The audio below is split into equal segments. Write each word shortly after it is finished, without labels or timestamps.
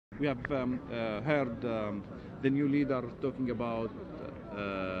We have heard the new leader talking about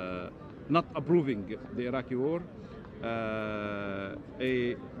not approving the Iraqi war,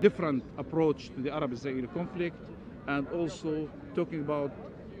 a different approach to the Arab-Israeli conflict, and also talking about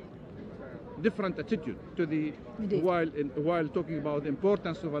different attitude to the while talking about the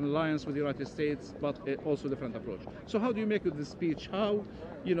importance of an alliance with the United States, but also different approach. So how do you make of this speech? How,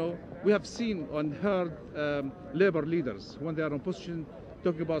 we have seen and heard labor leaders when they are in opposition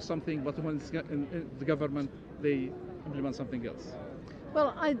talking about something, but when it's in the government they implement something else.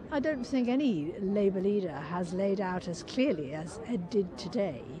 Well, I don't think any Labour leader has laid out as clearly as Ed did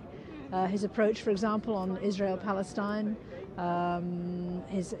today his approach, for example, on Israel-Palestine,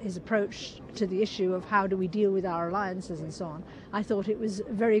 his approach to the issue of how do we deal with our alliances and so on. I thought it was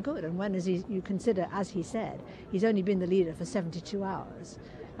very good, and when, you consider, as he said, he's only been the leader for 72 hours,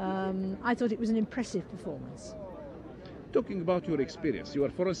 I thought it was an impressive performance. Talking about your experience, you are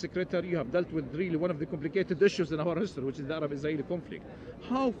foreign secretary, you have dealt with really one of the complicated issues in our history, which is the Arab-Israeli conflict.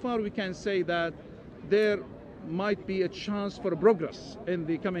 How far we can say that there might be a chance for progress in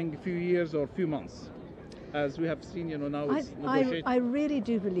the coming few years or few months, as we have seen, now it's negotiating? I really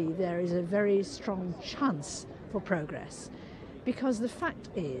do believe there is a very strong chance for progress, because the fact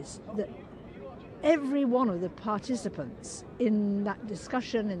is that every one of the participants in that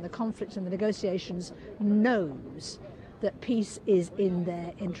discussion, in the conflict and the negotiations, knows that peace is in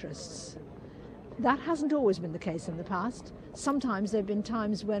their interests. That hasn't always been the case in the past. Sometimes there have been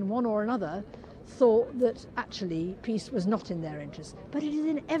times when one or another thought that actually peace was not in their interest. But it is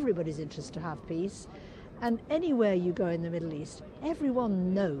in everybody's interest to have peace. And anywhere you go in the Middle East,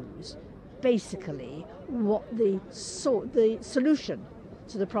 everyone knows basically what the solution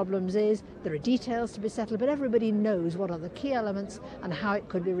to the problems is. There are details to be settled, but everybody knows what are the key elements and how it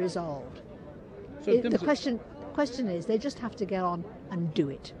could be resolved. So the question is, they just have to get on and do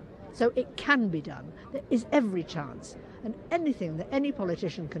it. So it can be done. There is every chance, and anything that any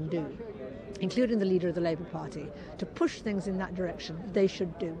politician can do, including the leader of the Labour Party, to push things in that direction, they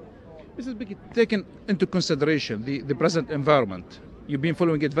should do. Mrs. Bakiet, taking into consideration the present environment, you've been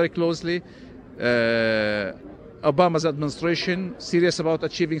following it very closely. Obama's administration serious about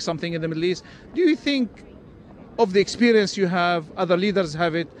achieving something in the Middle East. Do you think, of the experience you have, other leaders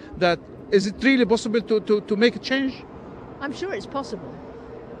have it, that is it really possible to make a change? I'm sure it's possible.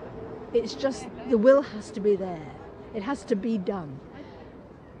 It's just the will has to be there. It has to be done.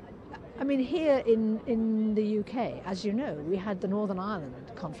 I mean, here in the UK, as you know, we had the Northern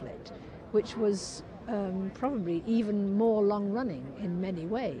Ireland conflict, which was probably even more long-running in many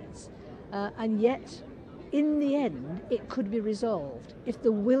ways. And yet, in the end, it could be resolved. If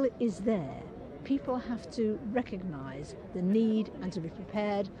the will is there, people have to recognise the need and to be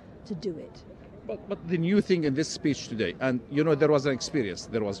prepared to do it. But the new thing in this speech today, and there was an experience.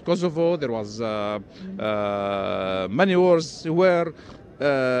 There was Kosovo, there was many wars where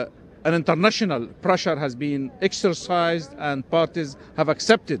an international pressure has been exercised and parties have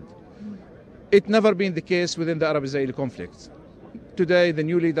accepted. It never been the case within the Arab-Israeli conflict. Today, the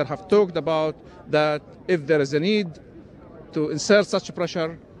new leader have talked about that if there is a need to insert such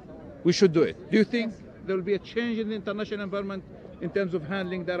pressure, we should do it. Do you think there will be a change in the international environment in terms of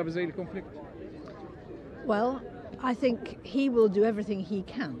handling the Arab-Israeli conflict? Well, I think he will do everything he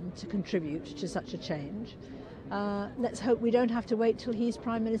can to contribute to such a change. Let's hope we don't have to wait till he's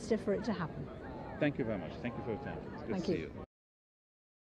Prime Minister for it to happen. Thank you very much. Thank you for your time. It's good to see you.